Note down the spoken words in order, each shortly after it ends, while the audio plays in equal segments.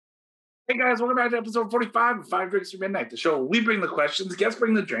Hey guys, welcome back to episode 45 of Five Drinks for Midnight, the show where we bring the questions, guests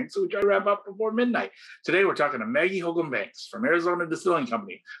bring the drinks, so we try to wrap up before midnight. Today we're talking to Maggie Holguin-Banks from Arizona Distilling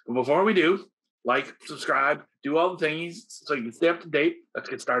Company. But before we do, like, subscribe, do all the thingies so you can stay up to date. Let's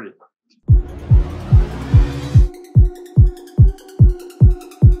get started.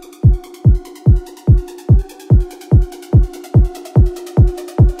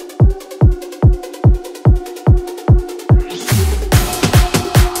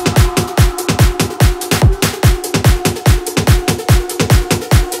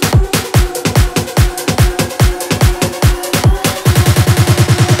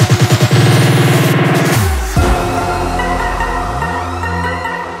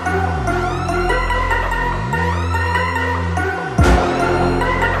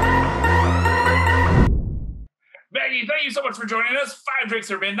 Thank you so much for joining us. Five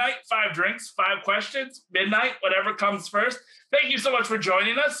drinks or midnight, five drinks, five questions, midnight, whatever comes first. Thank you so much for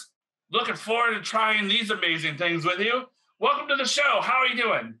joining us. Looking forward to trying these amazing things with you. Welcome to the show. How are you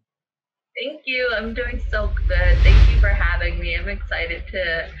doing? Thank you. I'm doing so good. Thank you for having me. I'm excited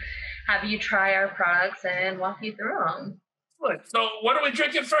to have you try our products and walk you through them. Good. So what are we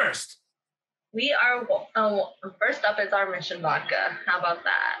drinking first? We are, first up is our Mission Vodka. How about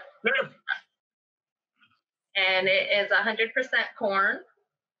that? Sure. And it is 100% corn,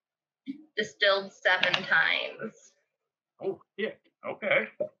 distilled 7 times. Oh, yeah. Okay.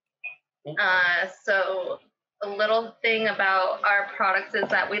 So a little thing about our products is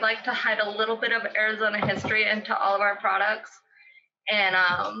that we like to hide a little bit of Arizona history into all of our products.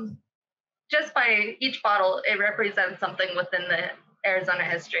 And just by each bottle, it represents something within the Arizona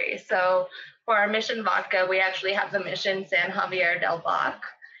history. So for our Mission Vodka, we actually have the Mission San Javier del Bac.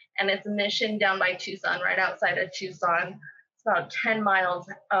 And it's a mission down by Tucson, right outside of Tucson. It's about 10 miles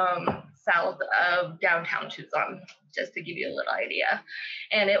south of downtown Tucson, just to give you a little idea.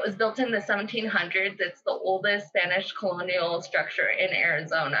 And it was built in the 1700s. It's the oldest Spanish colonial structure in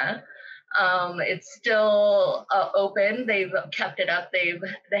Arizona. It's still open. They've kept it up.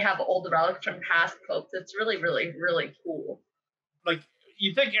 They have old relics from past popes. It's really, really, really cool. Like,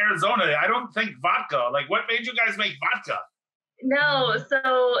 you think Arizona, I don't think vodka. Like, what made you guys make vodka? No,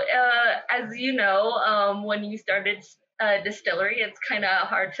 so as you know, when you started Distillery, it's kind of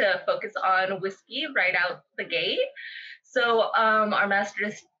hard to focus on whiskey right out the gate. So our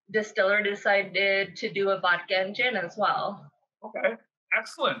master distiller decided to do a vodka and gin as well. Okay,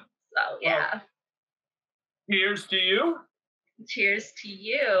 excellent. So yeah. Cheers to you. Cheers to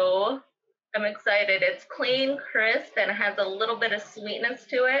you. I'm excited. It's clean, crisp, and has a little bit of sweetness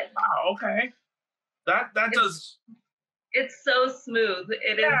to it. Wow, okay. That does... It's so smooth.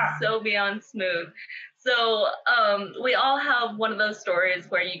 It is so beyond smooth. So we all have one of those stories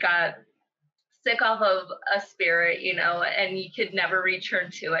where you got sick off of a spirit, you know, and you could never return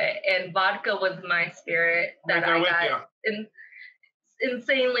to it. And vodka was my spirit that I got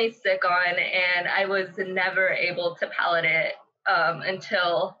insanely sick on, and I was never able to palate it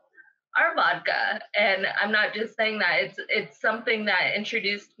until our vodka. And I'm not just saying that. It's something that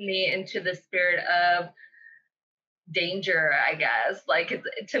introduced me into the spirit of danger, I guess. Like,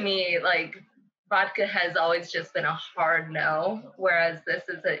 it's, to me, like, vodka has always just been a hard no, whereas this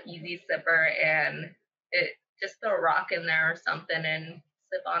is an easy sipper, and it just throw a rock in there or something and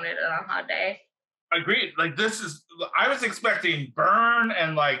sip on it on a hot day. Agreed. Like, this is, I was expecting burn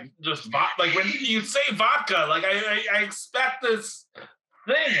and like just like when you say vodka, like I expect this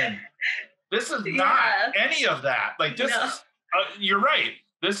thing, and this is not any of that. Like, this is you're right,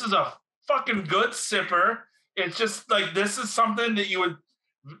 this is a fucking good sipper. It's just like, this is something that you would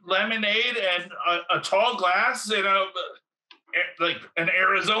lemonade and a tall glass in like an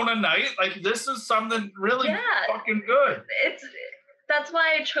Arizona night. Like, this is something really fucking good. That's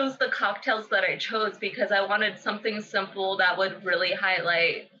why I chose the cocktails that I chose, because I wanted something simple that would really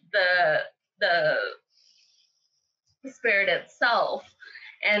highlight the spirit itself.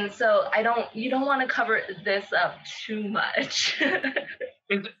 And so you don't want to cover this up too much.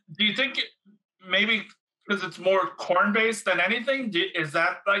 Do you think maybe because it's more corn-based than anything? Is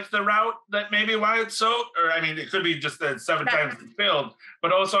that like the route that maybe why it's so? Or, I mean, it could be just that 7 times distilled,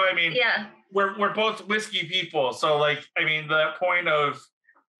 but also, I mean, we're both whiskey people. So, like, I mean, the point of,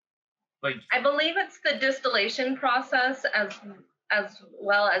 like... I believe it's the distillation process as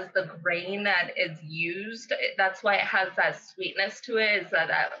well as the grain that is used. That's why it has that sweetness to it, is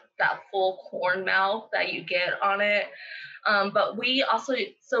that full corn mouth that you get on it. But we also,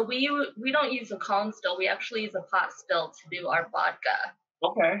 we don't use a column still. We actually use a pot still to do our vodka.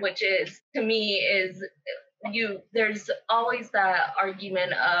 Okay. Which is, to me, is there's always that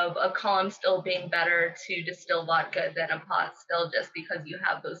argument of a column still being better to distill vodka than a pot still, just because you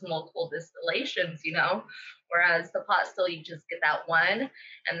have those multiple distillations, whereas the pot still, you just get that one,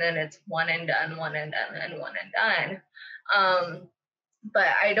 and then it's one and done, one and done, and one and done. But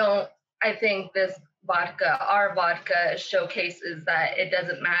I think our vodka showcases that it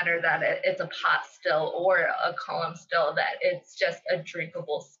doesn't matter that it's a pot still or a column still, that it's just a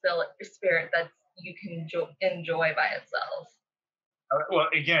drinkable spirit that you can enjoy by itself. Well,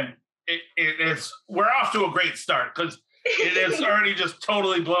 again, it's we're off to a great start, because it has already just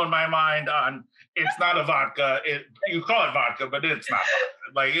totally blown my mind on it's not a vodka. You call it vodka, but it's not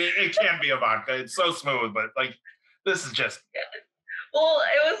vodka. Like it can't be a vodka. It's so smooth, but like this is just. Yeah. Well,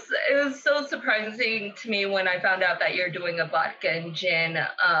 it was so surprising to me when I found out that you're doing a vodka and gin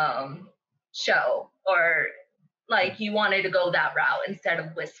show, or like you wanted to go that route instead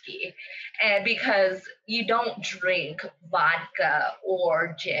of whiskey, and because you don't drink vodka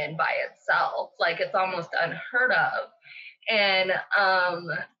or gin by itself, like it's almost unheard of, and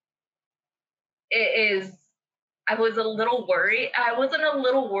it is. I was a little worried. I wasn't a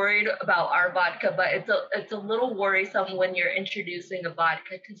little worried about our vodka, but it's a little worrisome when you're introducing a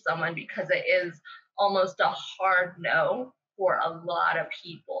vodka to someone, because it is almost a hard no for a lot of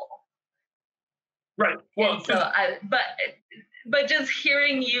people. Right. Well, and so but just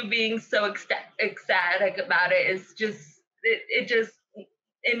hearing you being so ecstatic about it is just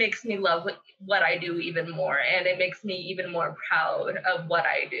it makes me love what I do even more, and it makes me even more proud of what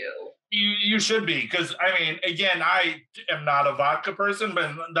I do. You should be, because I mean, again, I am not a vodka person, but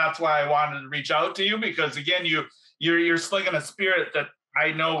that's why I wanted to reach out to you, because again, you're slinging a spirit that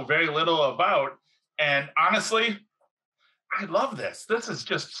I know very little about, and honestly, I love this. This is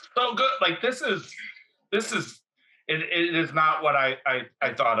just so good. Like this is it is not what I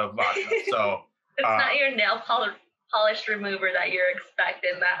thought of vodka. So it's not your nail polish remover that you're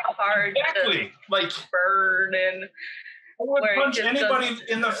expecting, that hard exactly like burn, and I would punch anybody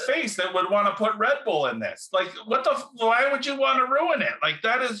in the face that would want to put Red Bull in this. Like, why would you want to ruin it? Like,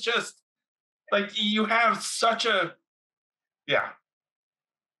 that is just, like, you have such a, yeah.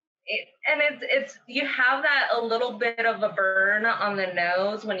 And it's you have that a little bit of a burn on the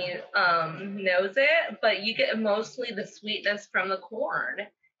nose when you nose it, but you get mostly the sweetness from the corn.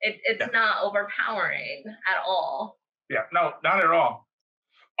 It's not overpowering at all. Yeah, no, not at all.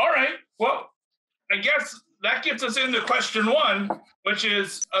 All right, well, I guess that gets us into question one, which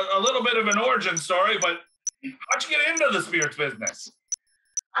is a little bit of an origin story, but how'd you get into the spirits business?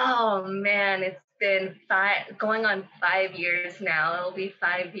 Oh man, it's been going on 5 years now. It'll be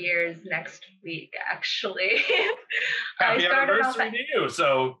 5 years next week, actually. Happy anniversary to you.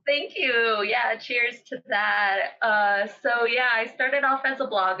 So thank you. Yeah, cheers to that. So yeah, I started off as a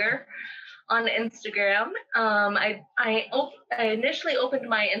blogger on Instagram. I initially opened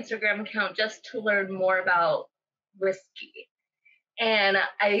my Instagram account just to learn more about whiskey. And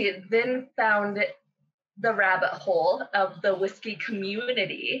I then found the rabbit hole of the whiskey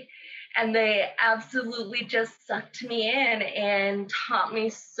community, and they absolutely just sucked me in and taught me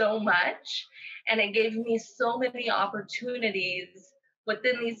so much. And it gave me so many opportunities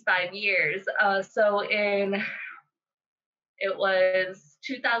within these 5 years. It was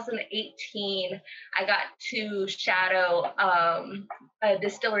 2018, I got to shadow a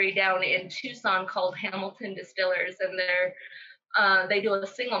distillery down in Tucson called Hamilton Distillers, and they do a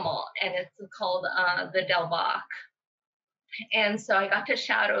single malt, and it's called the Del Bach. And so I got to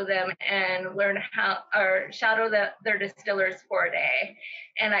shadow them and learn shadow their distillers for a day.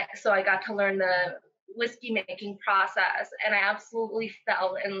 And so I got to learn the whiskey making process, and I absolutely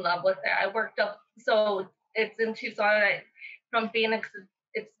fell in love with it. I worked up, so it's in Tucson. From Phoenix,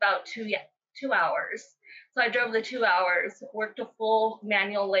 it's about 2 hours. So I drove the 2 hours, worked a full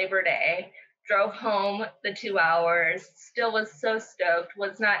manual labor day, drove home the 2 hours, still was so stoked,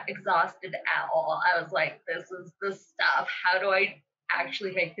 was not exhausted at all. I was like, this is the stuff. How do I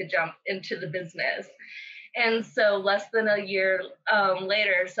actually make the jump into the business? And so less than a year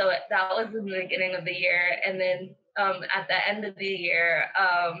later, so that was in the beginning of the year. And then at the end of the year,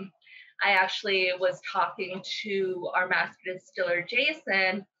 I actually was talking to our master distiller,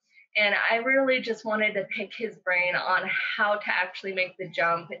 Jason, and I really just wanted to pick his brain on how to actually make the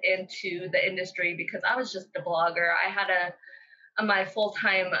jump into the industry, because I was just a blogger. I had my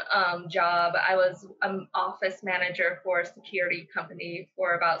full-time job. I was an office manager for a security company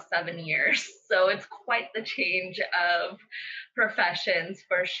for about 7 years. So it's quite the change of professions,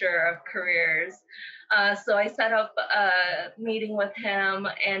 for sure, of careers. So I set up a meeting with him,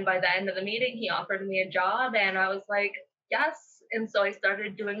 and by the end of the meeting, he offered me a job, and I was like, yes. and so I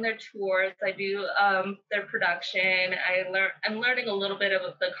started doing their tours. I do their production. I'm learning a little bit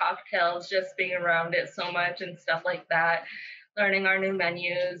of the cocktails, just being around it so much and stuff like that. Learning our new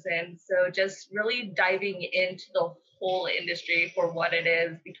menus, and so just really diving into the whole industry for what it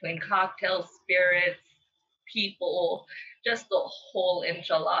is, between cocktails, spirits, people, just the whole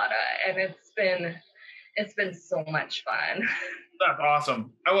enchilada, and it's been so much fun. That's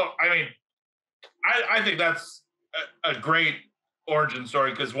awesome. I think that's a great origin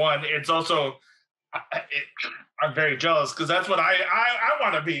story, because one, it's also I'm very jealous, because that's what I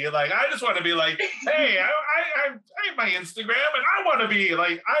want to be like. I just want to be like, hey, I have my Instagram, and I want to be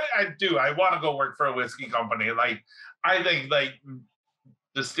like, I want to go work for a whiskey company. Like, I think like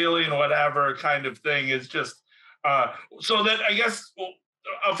distilling, whatever kind of thing, is just so that, I guess,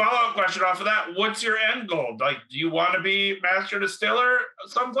 a follow-up question off of that, what's your end goal? Like, do you want to be master distiller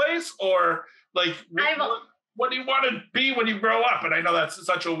someplace, or like what do you want to be when you grow up? And I know that's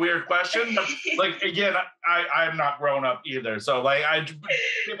such a weird question, but like, again, I'm not grown up either, so like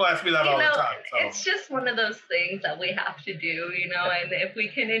people ask me that all the time. So. It's just one of those things that we have to do, and if we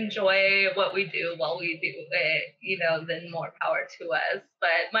can enjoy what we do while we do it, then more power to us.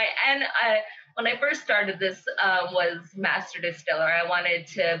 But my end, when I first started this, was master distiller. I wanted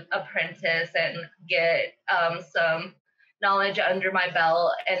to apprentice and get some knowledge under my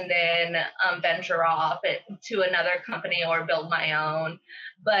belt, and then venture off to another company or build my own.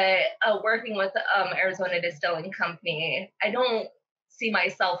 But working with Arizona Distilling Company, I don't see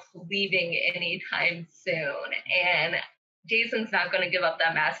myself leaving anytime soon. And Jason's not going to give up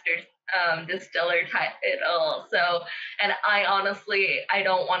that master distiller title. So, and I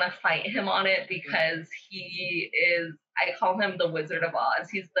don't want to fight him on it, because I call him the Wizard of Oz.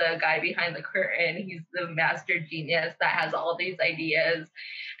 He's the guy behind the curtain. He's the master genius that has all these ideas.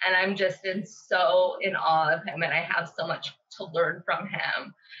 And I'm just so in awe of him, and I have so much to learn from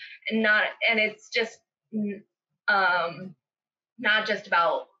him. And it's just not just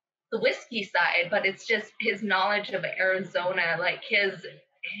about the whiskey side, but it's just his knowledge of Arizona, like his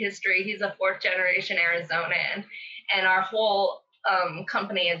history. He's a 4th generation Arizonan, and our whole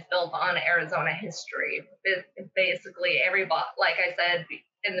company is built on Arizona history. Basically, like I said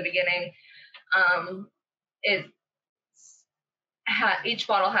in the beginning, each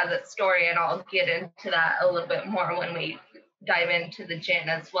bottle has its story, and I'll get into that a little bit more when we dive into the gin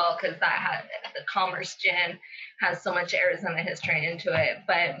as well, because the Commerce gin has so much Arizona history into it.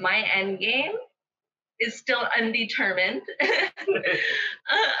 But my end game is still undetermined.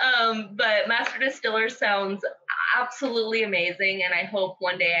 But master distiller sounds absolutely amazing, and I hope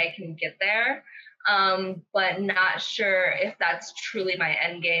one day I can get there. But not sure if that's truly my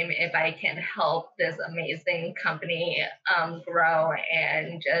end game, if I can help this amazing company grow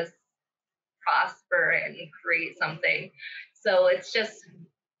and just prosper and create something. So it's just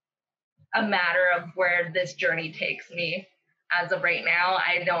a matter of where this journey takes me. As of right now,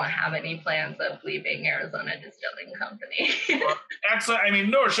 I don't have any plans of leaving Arizona Distilling Company. Well, excellent. I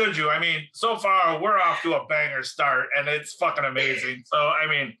mean, nor should you. I mean, so far we're off to a banger start, and it's fucking amazing. So, I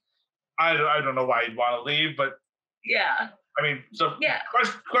mean, I don't know why you'd want to leave, but yeah. I mean, so yeah.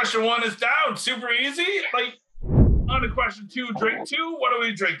 Question 1 is down. Super easy. Like, on to question 2, drink 2. What are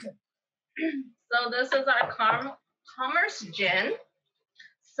we drinking? So this is our Commerce gin.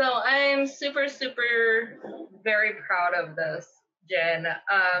 So I'm super, super very proud of this gin.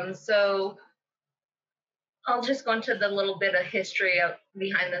 So I'll just go into the little bit of history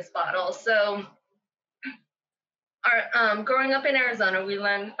behind this bottle. So growing up in Arizona, we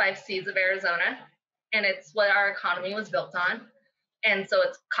learned 5 C's of Arizona, and it's what our economy was built on. And so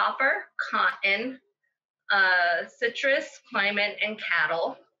it's copper, cotton, citrus, climate, and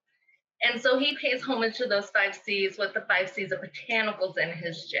cattle. And so he pays homage to those 5 C's with the 5 C's of botanicals in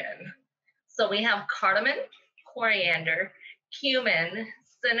his gin. So we have cardamom, coriander, cumin,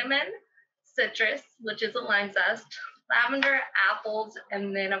 cinnamon, citrus, which is a lime zest, lavender, apples,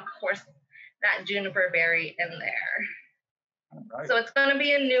 and then, of course, that juniper berry in there. Right. So it's going to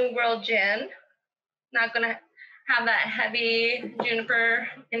be a New World gin. Not going to have that heavy juniper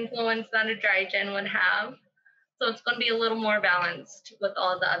influence that a dry gin would have. So it's going to be a little more balanced with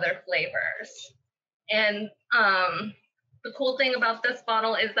all the other flavors. And the cool thing about this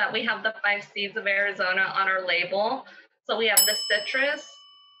bottle is that we have the 5 C's of Arizona on our label. So we have the citrus,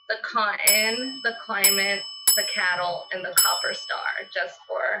 the cotton, the climate, the cattle, and the copper star, just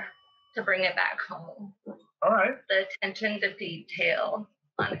to bring it back home. All right. The attention to detail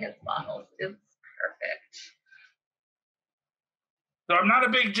on his bottles is perfect. So I'm not a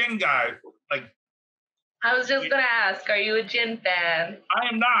big gin guy. Like, I was just gonna ask, are you a gin fan? I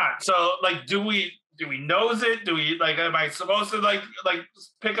am not. So, like, do we do we nose it? Do we like? Am I supposed to like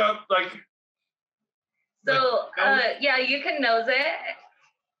pick up like? So yeah, you can nose it.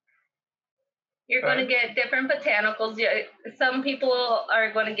 You're going to get different botanicals. Some people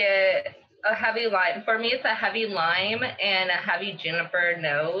are going to get a heavy lime. For me, it's a heavy lime and a heavy juniper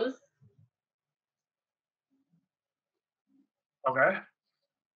nose. Okay.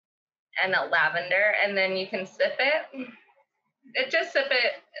 And a lavender, and then you can sip it. Just sip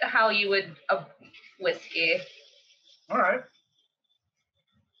it how you would a whiskey. All right.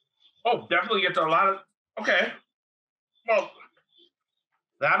 Oh, definitely gets a lot of. Okay. Well,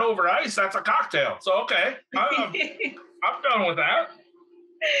 that over ice, that's a cocktail. So okay, I'm done with that.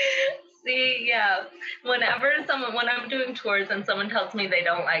 See, yeah. When I'm doing tours and someone tells me they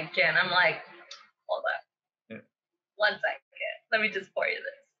don't like gin, I'm like, hold on, 1 second. Let me just pour you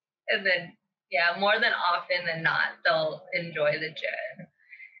this, and then yeah, more than often than not, they'll enjoy the gin.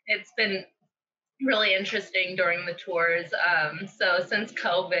 It's been really interesting during the tours. So since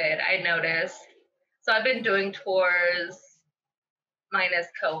COVID, I noticed. So I've been doing tours minus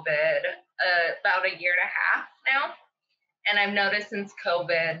COVID about a year and a half now, and I've noticed since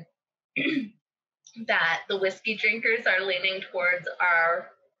COVID that the whiskey drinkers are leaning towards our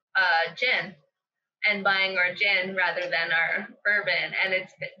gin and buying our gin rather than our bourbon, and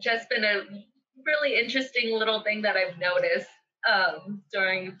it's just been a really interesting little thing that I've noticed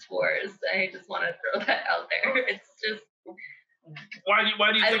during tours. I just want to throw that out there. It's just why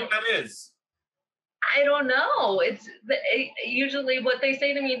do you think that is? I don't know. It's usually what they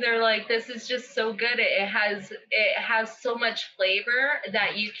say to me. They're like, "This is just so good. It has so much flavor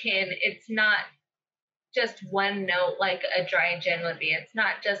that you can. It's not just one note like a dry gin would be. It's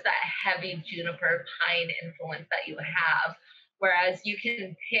not just that heavy juniper pine influence that you have. Whereas you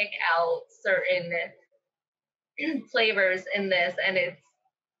can pick out certain flavors in this, and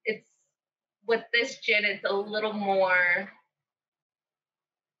it's with this gin, it's a little more,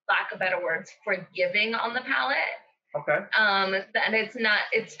 lack of better words, forgiving on the palate. Okay. And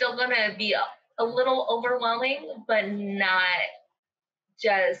it's still gonna be a little overwhelming, but not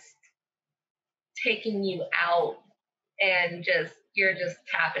just taking you out and you're just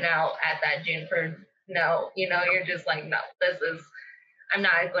tapping out at that juniper note. You're just like, no, I'm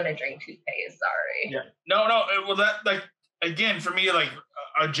not going to drink toothpaste. Sorry. Yeah. No. Well, that like again for me, like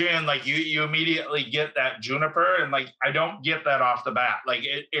a gin, like you immediately get that juniper, and like I don't get that off the bat. Like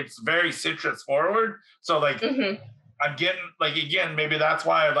it's very citrus forward. So like I'm getting like again maybe that's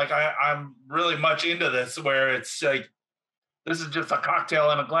why like I'm really much into this where it's like this is just a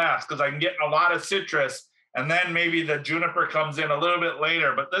cocktail in a glass because I can get a lot of citrus. And then maybe the juniper comes in a little bit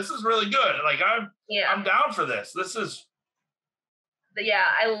later, but this is really good. Like I'm down for this. This is. Yeah,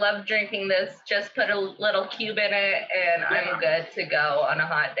 I love drinking this. Just put a little cube in it, and I'm good to go on a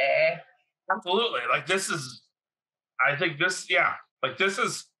hot day. Absolutely. Like this is. I think this. Yeah. Like this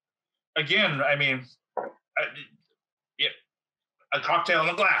is. Again, I mean, a cocktail in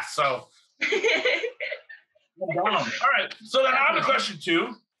a glass. So. All right. So then on to question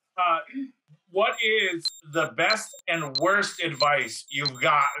 2. What is the best and worst advice you've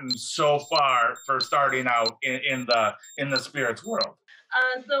gotten so far for starting out in the spirits world?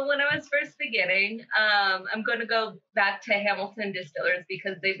 So when I was first beginning, I'm going to go back to Hamilton Distillers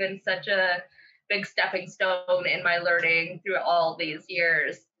because they've been such a big stepping stone in my learning through all these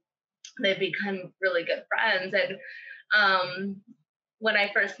years. They've become really good friends. And when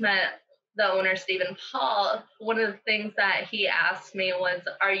I first met the owner, Stephen Paul, one of the things that he asked me was,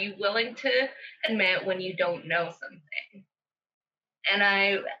 are you willing to admit when you don't know something?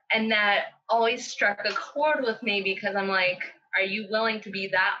 And that always struck a chord with me because I'm like, are you willing to be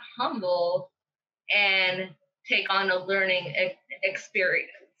that humble and take on a learning experience?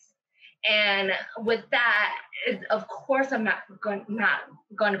 And with that, of course, I'm not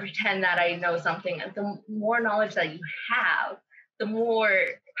going to pretend that I know something. The more knowledge that you have, the more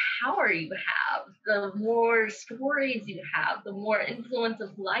power you have, the more stories you have, the more influence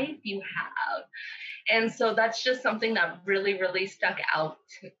of life you have. And so that's just something that really, really stuck out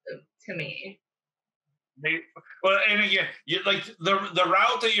to me. Well, and again, like the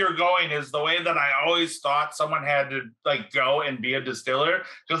route that you're going is the way that I always thought someone had to like go and be a distiller.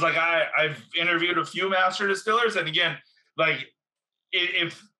 Because like I've interviewed a few master distillers, and again, like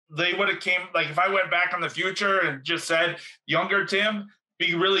if they would have came, like if I went back in the future and just said, younger Tim,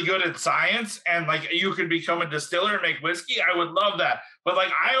 be really good at science and like you could become a distiller and make whiskey, I would love that. But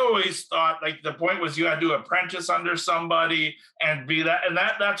like I always thought like the point was you had to apprentice under somebody and be that, and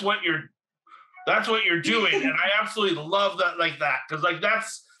that's what you're doing. And I absolutely love that, like that, because like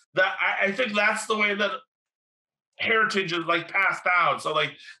I think that's the way that heritage is like passed down. So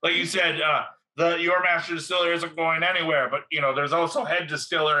like you said, your master distiller isn't going anywhere, but there's also head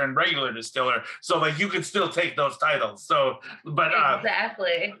distiller and regular distiller, so like you could still take those titles. So, but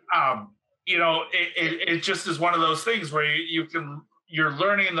exactly. It just is one of those things where you're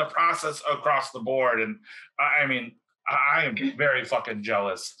learning the process across the board, and I mean, I am very fucking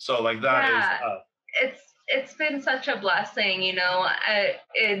jealous. So like that is. It's been such a blessing,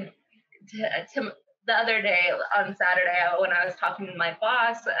 the other day on Saturday when I was talking to my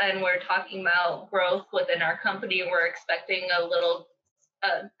boss and we're talking about growth within our company, we're expecting a little,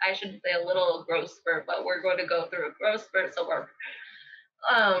 I shouldn't say a little growth spurt, but we're going to go through a growth spurt. So we're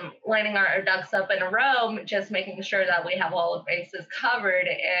lining our ducks up in a row, just making sure that we have all the bases covered.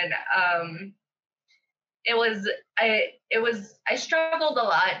 And I struggled a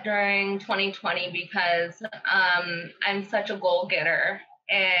lot during 2020 because I'm such a goal getter,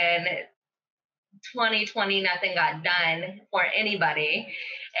 and 2020 nothing got done for anybody,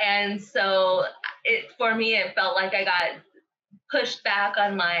 and so for me it felt like I got pushed back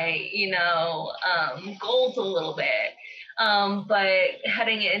on my goals a little bit. But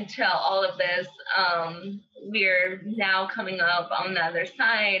heading into all of this, we're now coming up on the other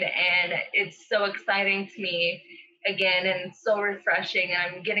side, and it's so exciting to me again, and so refreshing.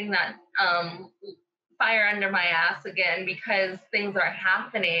 And I'm getting that fire under my ass again because things are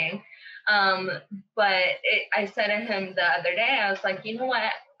happening. But I said to him the other day, I was like, you know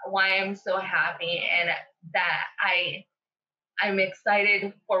what? Why I'm so happy and that I'm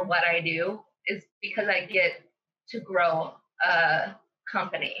excited for what I do is because I get to grow a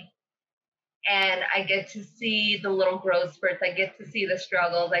company, and I get to see the little growth spurts. I get to see the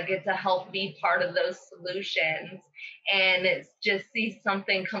struggles. I get to help be part of those solutions, and it's just see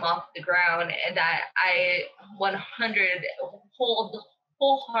something come off the ground, and that I 100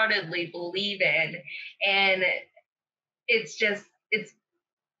 wholeheartedly believe in. And it's just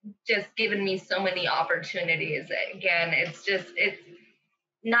given me so many opportunities. Again, it's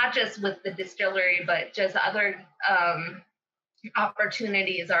not just with the distillery, but just other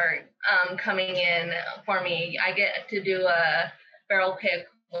opportunities are coming in for me. I get to do a barrel pick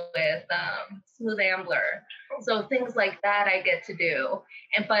with Smooth Ambler. So things like that I get to do.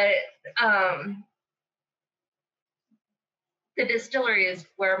 But the distillery is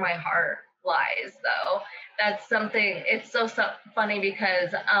where my heart lies, though. That's something, it's so funny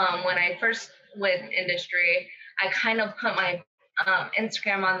because when I first went industry, I kind of put my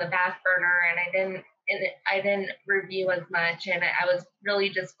Instagram on the back burner, and I didn't review as much, and I was really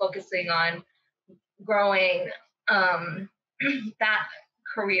just focusing on growing that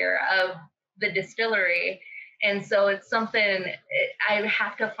career of the distillery. And so it's something I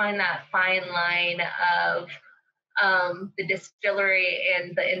have to find that fine line of the distillery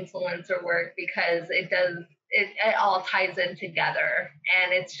and the influencer work, because it all ties in together,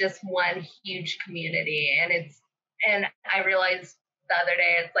 and it's just one huge community. And I realized the other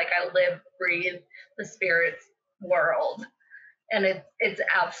day, it's like I live, breathe the spirits world, and it's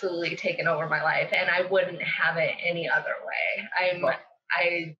absolutely taken over my life, and I wouldn't have it any other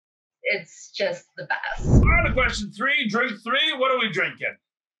way. It's just the best. On to question 3, drink 3. What are we drinking?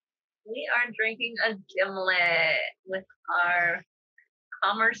 We are drinking a gimlet with our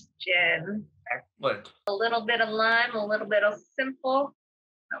Commerce gin. Excellent. A little bit of lime, a little bit of simple,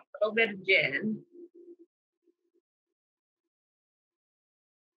 a little bit of gin.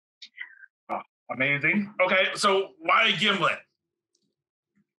 Oh, amazing. Okay, so why gimlet?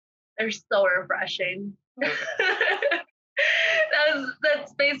 They're so refreshing. Okay.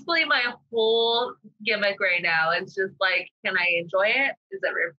 That's basically my whole gimmick right now. It's just like, can I enjoy it? Is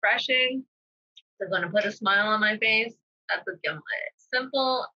it refreshing? Is it going to put a smile on my face? That's a gimlet.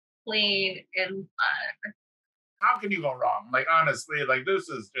 Simple, clean, and fun. How can you go wrong? Like, honestly, like, this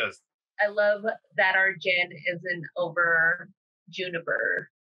is just... I love that our gin isn't over juniper.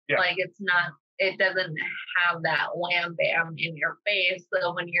 Yeah. Like, it doesn't have that wham bam in your face.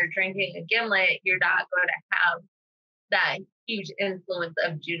 So when you're drinking a gimlet, you're not going to have that huge influence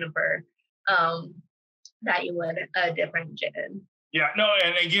of juniper that you would a different gin. Yeah, no,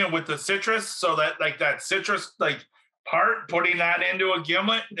 and again with the citrus, so that like that citrus like part, putting that into a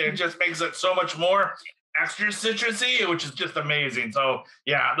gimlet, it just makes it so much more extra citrusy, which is just amazing. So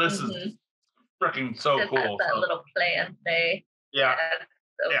yeah, this is freaking so just cool. That little plant day. Yeah,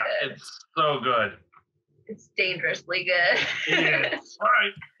 it's so good. It's dangerously good. Yeah. All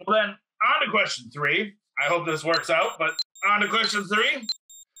right. Well then, on to question 3. I hope this works out, but on to question 3.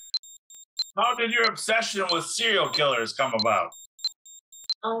 How did your obsession with serial killers come about?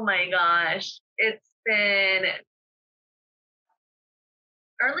 Oh my gosh. It's been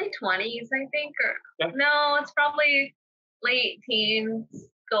early 20s, I think. No, it's probably late teens,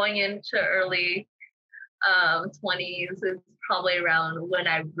 going into early 20s is probably around when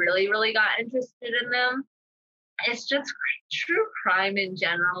I really, really got interested in them. It's just true crime in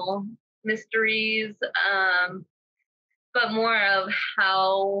general, mysteries, but more of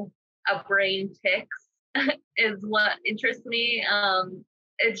how a brain ticks is what interests me.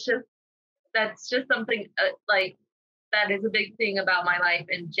 That's just something like that is a big thing about my life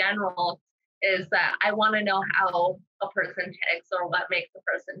in general, is that I want to know how a person ticks or what makes a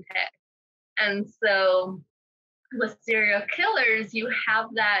person tick. And so with serial killers, you have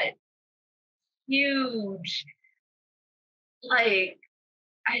that huge, like,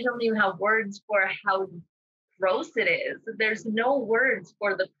 I don't even have words for how gross it is. There's no words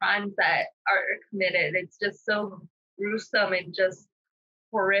for the crimes that are committed. It's just so gruesome and just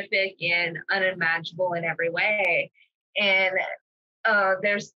horrific and unimaginable in every way. And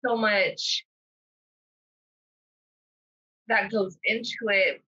there's so much that goes into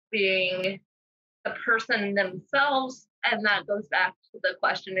it being the person themselves, and that goes back to the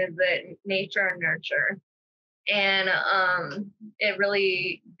question, is it nature or nurture? And it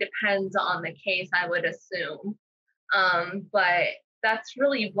really depends on the case, I would assume. But that's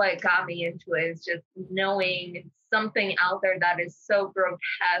really what got me into it, is just knowing something out there that is so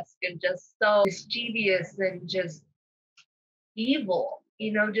grotesque and just so mischievous and just evil,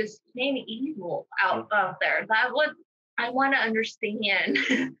 just plain evil out there. That what I want to understand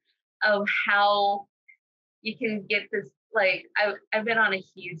of how you can get this. Like, I've been on a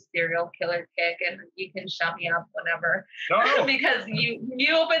huge serial killer kick, and you can shut me up whenever. No. Because you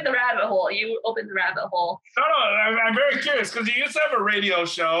opened the rabbit hole. No, I'm very curious, because you used to have a radio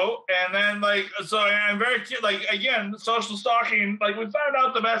show, and then so I'm very curious. Like, again, social stalking. Like, we found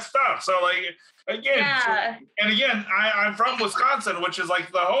out the best stuff. So again, yeah. And again, I'm from Wisconsin, which is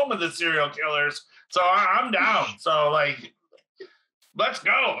like the home of the serial killers. So I'm down. So let's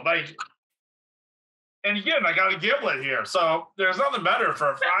go. And again, I got a gimlet here, so there's nothing better for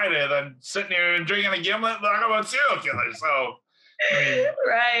a Friday than sitting here and drinking a gimlet and talking about serial killers. So,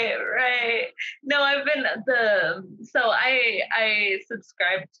 Right. No, I've been I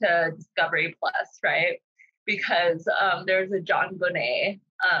subscribe to Discovery Plus, right? Because there's a John Bonet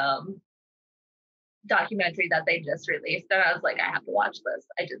documentary that they just released, and I was like, I have to watch this.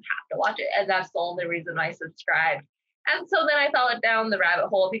 I just have to watch it, and that's the only reason I subscribed. And so then I fell down the rabbit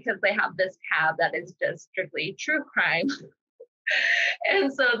hole because they have this tab that is just strictly true crime.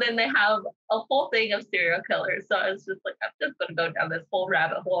 And so then they have a whole thing of serial killers. So I was just like, I'm just going to go down this whole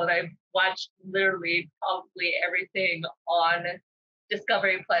rabbit hole. And I watched literally probably everything on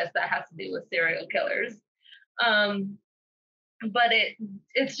Discovery Plus that has to do with serial killers. But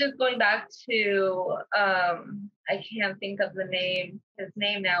it's just going back to, I can't think of his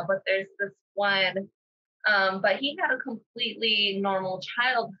name now, but there's this one. But he had a completely normal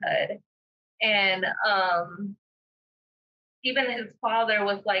childhood, and even his father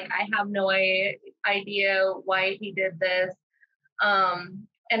was like, I have no idea why he did this. And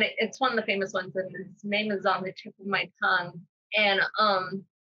it's one of the famous ones, and his name is on the tip of my tongue. And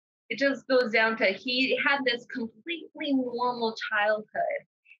it just goes down to, he had this completely normal childhood,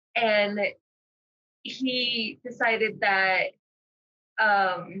 and he decided that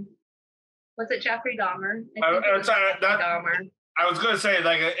was it Jeffrey Dahmer? Dahmer. I was going to say,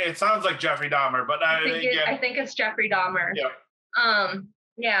 it sounds like Jeffrey Dahmer, but I think it's Jeffrey Dahmer. Yeah.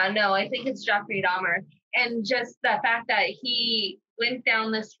 I think it's Jeffrey Dahmer. And just the fact that he went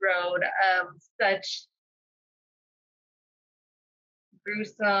down this road of such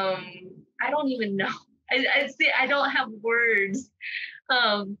gruesome, I don't even know. I don't have words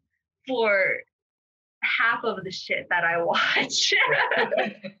for half of the shit that I watch.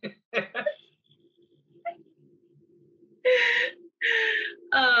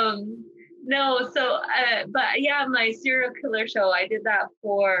 But yeah, my serial killer show, I did that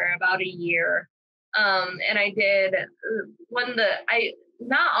for about a year. And I did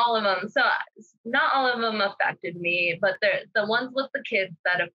not all of them affected me, but the ones with the kids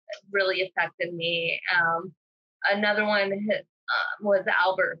that have really affected me. Another one was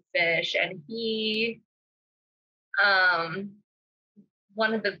Albert Fish, and he,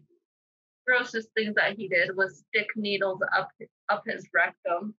 one of the grossest things that he did was stick needles up his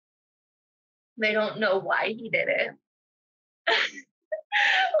rectum. They don't know why he did it.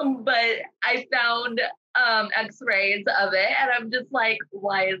 But I found x-rays of it, and I'm just like,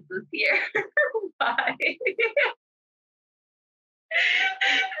 why is this here? Why?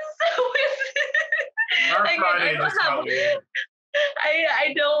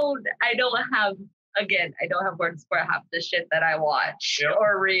 I don't have words for half the shit that I watch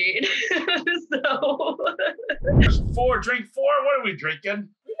or read. So drink four. What are we drinking?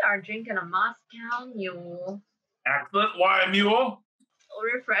 are drinking a Moscow Mule. Excellent. Why a mule?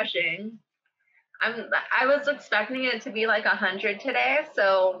 Refreshing. I was expecting it to be like 100 today,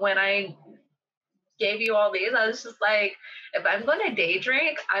 so when I gave you all these, I was just like, if I'm going to day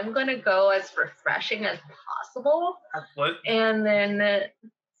drink, I'm going to go as refreshing as possible. Excellent. And then,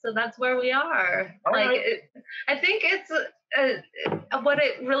 so that's where we are. All like, right. I think it's what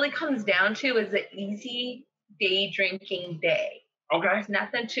it really comes down to is an easy day drinking day. Okay. It's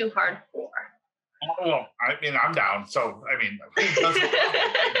nothing too hard for. Well, I mean, I'm down. So, I mean, who doesn't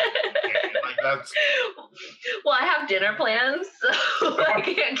like that's. Well, I have dinner plans, so I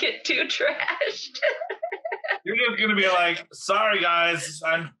can't get too trashed. You're just gonna be like, sorry guys,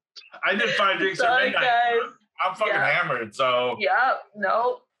 I did 5 drinks at midnight. Guys. I'm fucking hammered, so. Yep.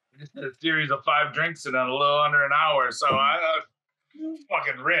 Nope. Just did a series of 5 drinks in a little under an hour, so I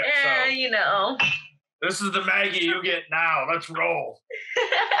fucking ripped. Yeah, so. you know. This is the Maggie you get now. Let's roll.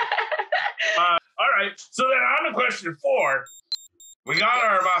 All right. So then on to question 4. We got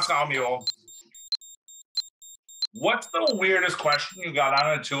our Moscow Mule. What's the weirdest question you got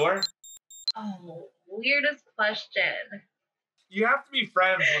on a tour? Oh, weirdest question. You have to be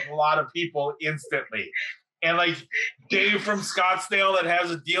friends with a lot of people instantly. And like Dave from Scottsdale that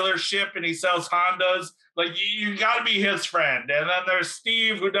has a dealership and he sells Hondas. Like you got to be his friend. And then there's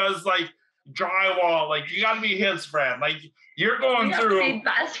Steve who does like drywall. Like you got to be his friend. Like you're going through. We have to be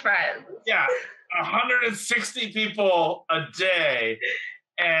best friends. Yeah. 160 people a day.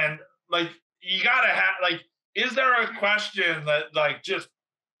 And like you got to have like, is there a question that like just.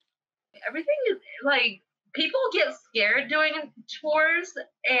 Everything is like. People get scared doing tours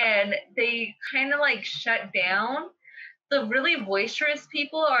and they kind of like shut down. The really boisterous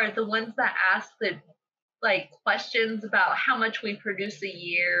people are the ones that ask the like questions about how much we produce a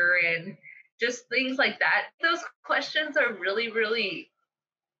year and just things like that. Those questions are really, really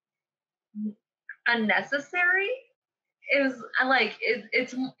unnecessary. It's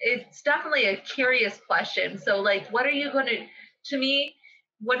definitely a curious question. So like, what are you going to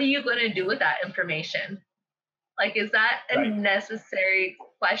do with that information? Like, is that a necessary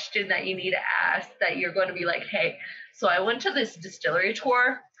question that you need to ask that you're going to be like, hey, so I went to this distillery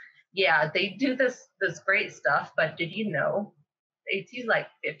tour. Yeah, they do this great stuff, but did you know they do like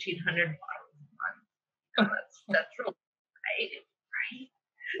 1,500 bottles a month? That's real,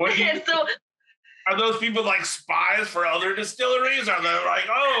 right? And so, are those people like spies for other distilleries? Are they like,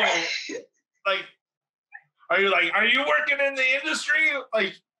 oh, like, are you working in the industry?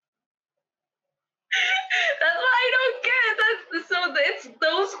 Like, that's what I don't get. So it's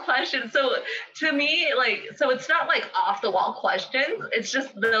those questions. So to me, like, so it's not like off the wall questions. It's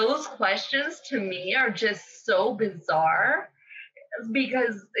just those questions to me are just so bizarre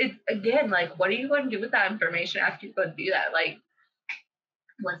because it's again, like, what are you going to do with that information after you go do that? Like,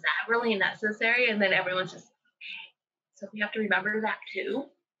 was that really necessary? And then everyone's just, okay, so we have to remember that too.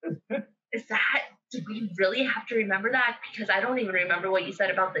 Do we really have to remember that? Because I don't even remember what you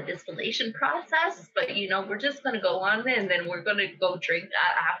said about the distillation process, but we're just going to go on and then we're going to go drink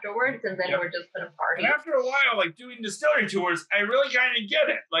that afterwards and then we're just going to party. And after a while, like doing distillery tours, I really kind of get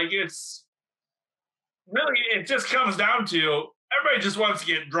it. Like it's really, it just comes down to everybody just wants to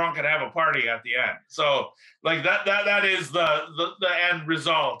get drunk and have a party at the end. So like that is the end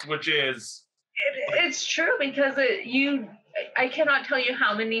result, which is. It's true because I cannot tell you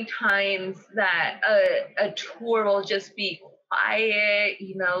how many times that a tour will just be quiet,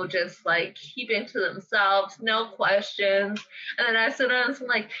 just like keep it to themselves, no questions. And then I sit down and I'm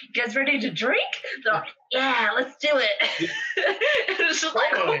like, you guys ready to drink? They're like, yeah, let's do it. It's just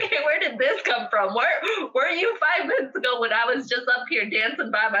like, okay, where did this come from? Where were you 5 minutes ago when I was just up here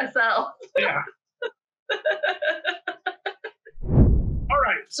dancing by myself? Yeah. All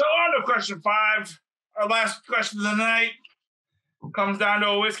right, so on to question 5. Our last question of the night comes down to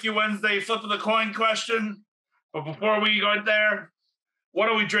a Whiskey Wednesday flip of the coin question. But before we go there, what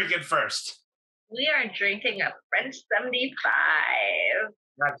are we drinking first? We are drinking a French 75.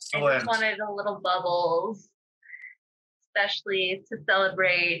 Excellent. I just wanted a little bubbles, especially to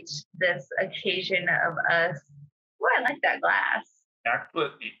celebrate this occasion of us. Oh, I like that glass.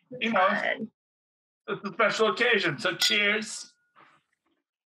 Excellent. It's a special occasion, so cheers.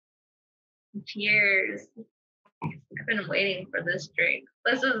 Cheers. I've been waiting for this drink.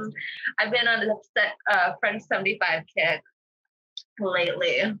 I've been on a French 75 kick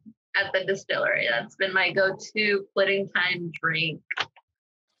lately at the distillery. That's been my go-to quitting time drink. All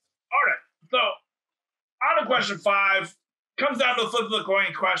right. So on to question 5. Comes down to the flip of the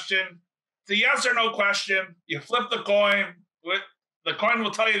coin question. It's a yes or no question. You flip the coin. The coin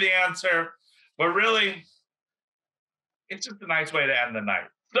will tell you the answer. But really, it's just a nice way to end the night.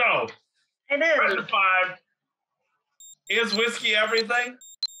 So, It is. question 5. Is whiskey everything?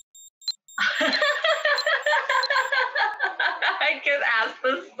 I get asked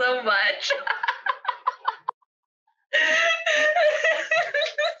this so much.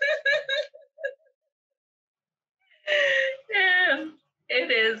 Yeah,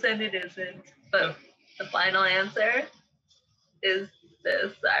 it is and it isn't. But the final answer is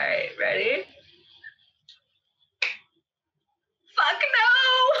this. All right, ready? Fuck no!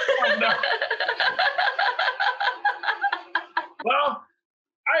 Oh, no. Well,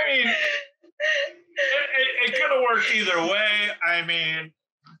 I mean, it could have worked either way. I mean,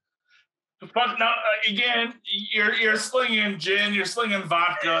 but no, again, you're slinging gin, you're slinging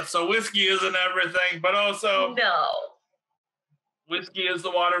vodka, so whiskey isn't everything, but also no. Whiskey is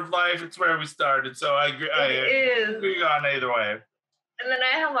the water of life. It's where we started, so I agree. I agree on either way. And then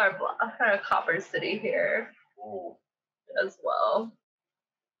I have our Copper City here as well.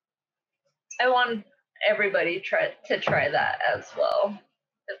 I want everybody to try that as well.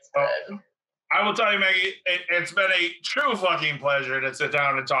 It's good. I will tell you, Maggie, it's been a true fucking pleasure to sit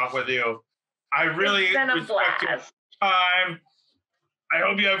down and talk with you. I really respect your time. I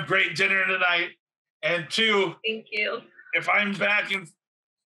hope you have great dinner tonight. And 2, thank you. If I'm back in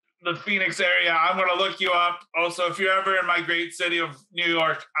the Phoenix area, I'm going to look you up. Also, if you're ever in my great city of New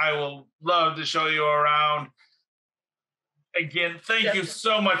York, I will love to show you around. Again, thank you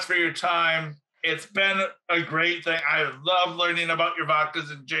so much for your time. It's been a great thing. I love learning about your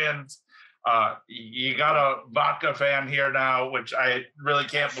vodkas and gins. You got a vodka fan here now, which I really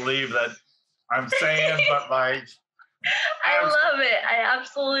can't believe that I'm saying, but like, I love it. I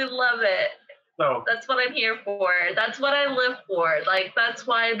absolutely love it. So that's what I'm here for. That's what I live for. Like, that's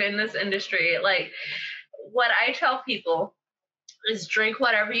why I'm in this industry. Like, what I tell people is drink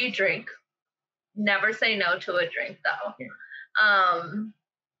whatever you drink. Never say no to a drink, though.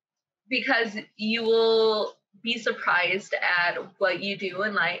 Because you will be surprised at what you do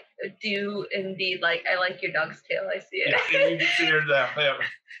and like do indeed. Like, I like your dog's tail. I see it. Yeah, you can see her there. Yeah.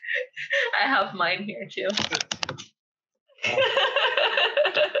 I have mine here too.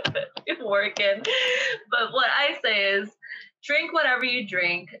 Working. But what I say is drink whatever you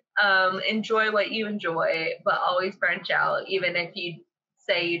drink, enjoy what you enjoy, but always branch out. Even if you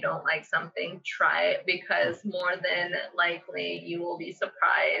say you don't like something, try it, because more than likely you will be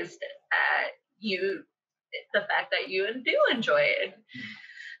surprised at the fact that you do enjoy it.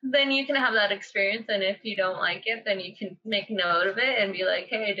 Then you can have that experience, and if you don't like it, then you can make note of it and be like,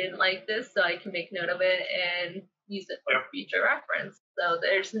 hey, I didn't like this, so I can make note of it and use it for future reference. So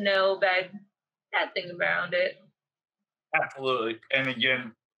there's no bad thing around it. Absolutely. And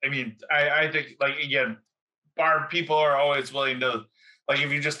again, I mean, I think, like, again, bar people are always willing to, like,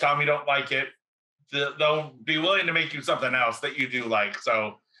 if you just tell them you don't like it, they'll be willing to make you something else that you do like.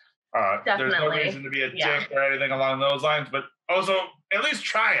 So there's no reason to be a dick or anything along those lines, but also at least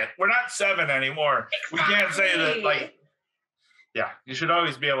try it. We're not 7 anymore. Exactly. We can't say that, like, you should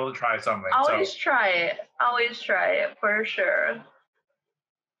always be able to try something. Always try it. Always try it, for sure.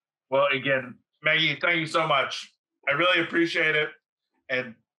 Well, again, Maggie, thank you so much. I really appreciate it.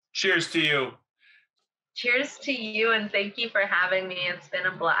 And cheers to you. Cheers to you, and thank you for having me. It's been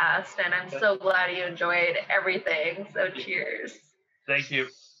a blast, and I'm so glad you enjoyed everything. So cheers. Thank you.